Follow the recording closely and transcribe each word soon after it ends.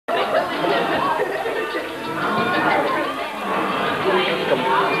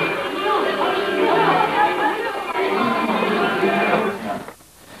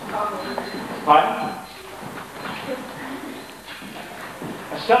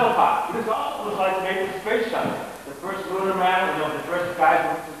level high. This also was like making a space shuttle. The first lunar man, you know, the first guys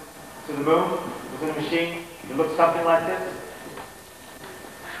went to the moon, was in a machine. It looked something like this.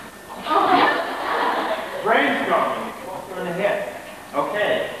 Brainstorming, in the head.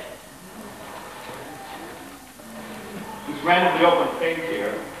 Okay. This randomly open page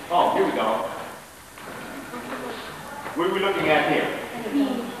here. Oh, here we go. What are we looking at here?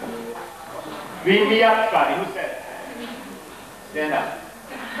 Beam me up, Scotty. Who said it? Stand up.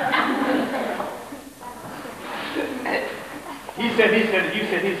 He said it, you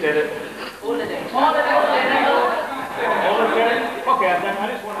said he said it. All of them. All of them said it? Okay, I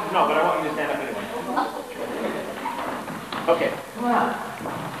just wanted to know, but I want you to stand up anyway. Okay, come on.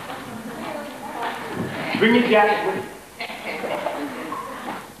 Bring your jacket with you.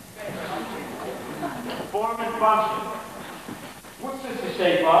 Form and function. What's this the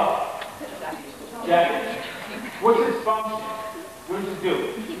shape of? Jacket. What's its function? What does it do?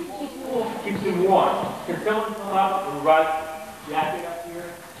 Keeps them warm. Can someone come up and write jacket up here?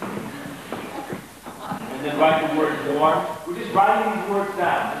 And then write the word warm? We're just writing these words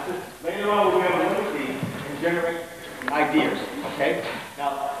down. Later on we'll be able to look at these and generate ideas. Okay? Now,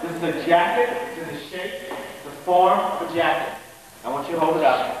 this is a jacket. This is the shape, the form of a jacket. I want you to hold it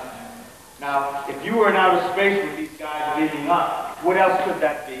up. Now, if you were in outer space with these guys beaming up, what else could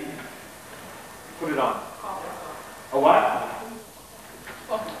that be? Put it on. A what?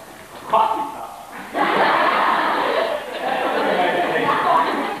 Coffee cup.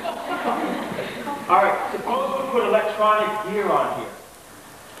 All right, suppose we put electronic gear on here.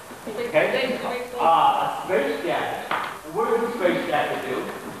 Okay? A space jacket. And what does a space jacket do?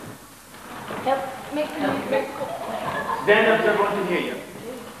 Stand up so everyone can hear you.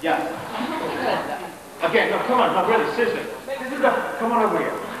 Yes. Okay, no, come on, my brother, sister. Come on over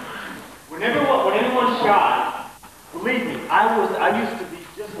here. When anyone's shy, believe me, I used to be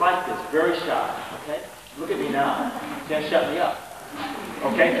just like this, very shy. Okay? Look at me now. You can't shut me up.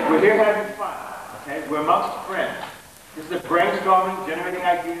 Okay? We're here having fun. Okay? We're amongst friends. This is a brainstorming, generating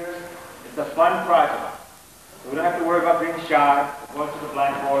ideas. It's a fun project. So we don't have to worry about being shy, going to the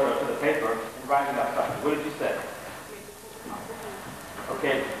blackboard or to the paper and writing up something. What did you say?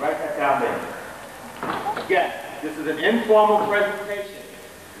 Okay, write that down there. Again, this is an informal presentation.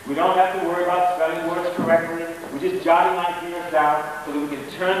 We don't have to worry about spelling words correctly. We're just jotting ideas down so that we can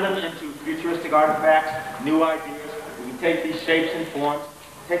turn them into futuristic artifacts, new ideas. We can take these shapes and forms,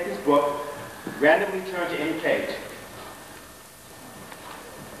 take this book, randomly turn to any page.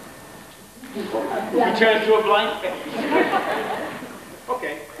 You turn to a blank page.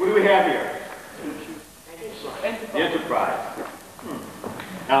 Okay, what do we have here? The Enterprise.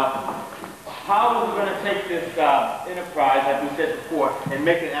 Now, how are we going to take this Enterprise, like we said before, and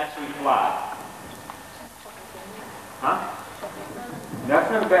make it actually fly? Huh? That's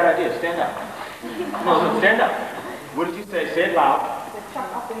not a bad idea. Stand up. No, stand up. What did you say? Say it loud.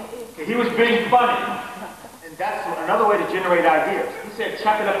 Okay, he was being funny. And that's another way to generate ideas. He said,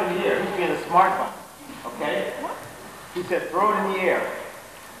 chuck it up in the air. He's being a smart one. Okay? He said, throw it in the air.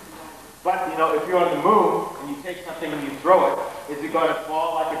 But, you know, if you're on the moon and you take something and you throw it, is it going to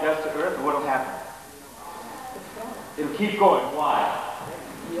fall like it does to Earth, or what will happen? It'll keep going. Why?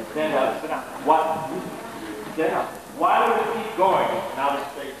 Stand up. Sit down. What? Stand up. Why would it keep going in outer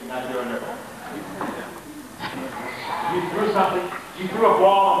space and not here on Earth? You threw something, you threw a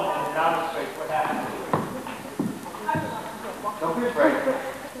ball in outer space. What happened? Don't be afraid.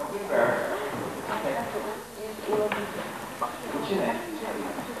 Don't be embarrassed. Okay. What's your name?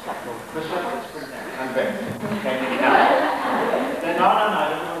 I'm Vincent. Okay. No.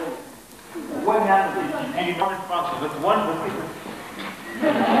 What happens if you need one function? Let's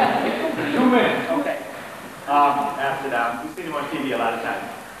 2 minutes. Okay. Now sit down. We've seen him on TV a lot of times.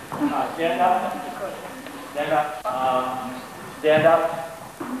 Stand up. Stand up. Stand up.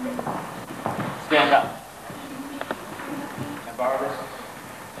 Stand up. Can I borrow this?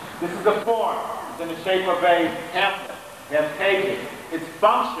 This is a form. It's in the shape of a pamphlet. It has pages. Its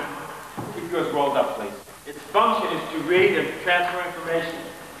function, keep yours rolled up, please. Its function is to read and transfer information.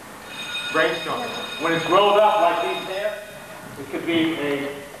 Brainstorming. When it's rolled up like these there, it could be a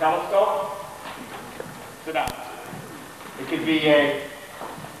telescope. Sit down. It could be a,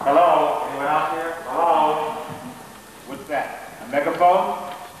 hello, anyone out there? Hello? What's that? A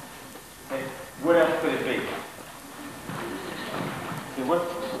megaphone? Okay. What else could it be? Okay, what's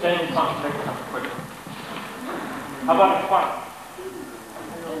the same function? Make it something quicker. How about a funnel?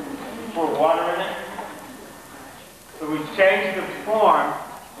 Pour water in it. So we changed the form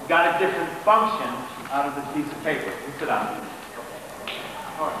and got a different function out of this piece of paper. You sit down.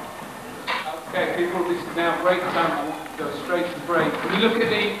 All right. Okay, people, this is now break time. We'll go straight to break. When you look at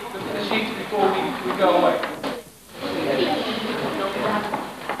the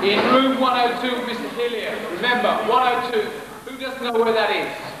person know where that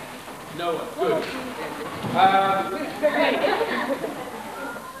is? No one. Good.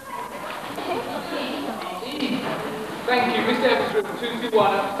 Thank you. Mr. Evans, room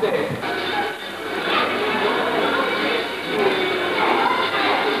 221 upstairs.